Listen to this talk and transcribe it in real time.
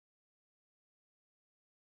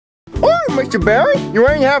Alright, Mr. Barry, you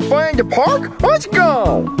ready to have fun at the park? Let's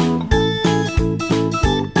go!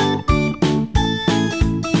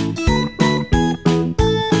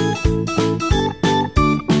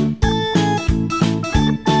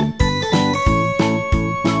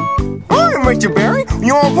 Alright, Mr. Barry,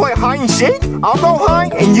 you wanna play hide and seek? I'll go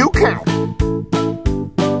hide and you count.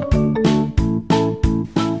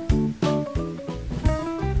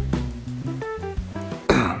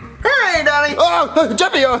 Oh,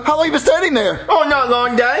 Jeffy, how long have you been standing there? Oh, not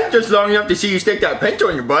long, Daddy. Just long enough to see you stick that pencil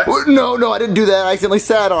in your butt. No, I didn't do that. I accidentally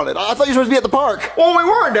sat on it. I thought you were supposed to be at the park. Well, we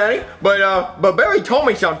were, Daddy. But Barry told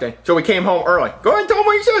me something, so we came home early. Go ahead and tell him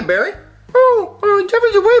what he said, Barry.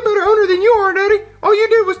 Jeffy's a way better owner than you are, Daddy. All you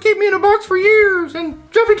did was keep me in a box for years, and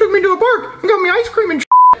Jeffy took me to a park and got me ice cream and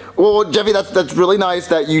Well, Jeffy, that's really nice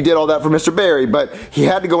that you did all that for Mr. Barry, but he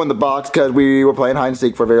had to go in the box because we were playing hide and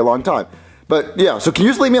seek for a very long time. But yeah, so can you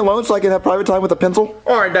just leave me alone so I can have private time with a pencil?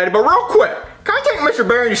 Alright, Daddy, but real quick, can I take Mr.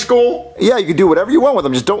 Barry to school? Yeah, you can do whatever you want with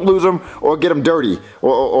him. Just don't lose him or get him dirty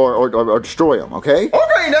or destroy him, okay?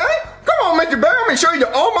 Okay, Daddy. Come on, Mr. Barry. I'm going to show you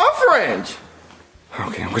to all my friends.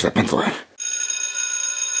 Okay, where's that pencil at?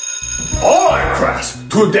 Alright, class.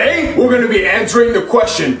 Today, we're going to be answering the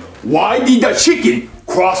question, why did the chicken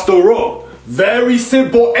cross the road? Very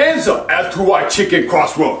simple answer as to why chicken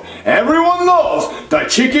crossed road. Everyone knows the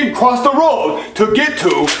chicken crossed the road to get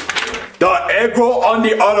to the egg roll on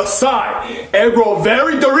the other side. Egg roll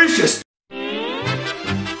very delicious.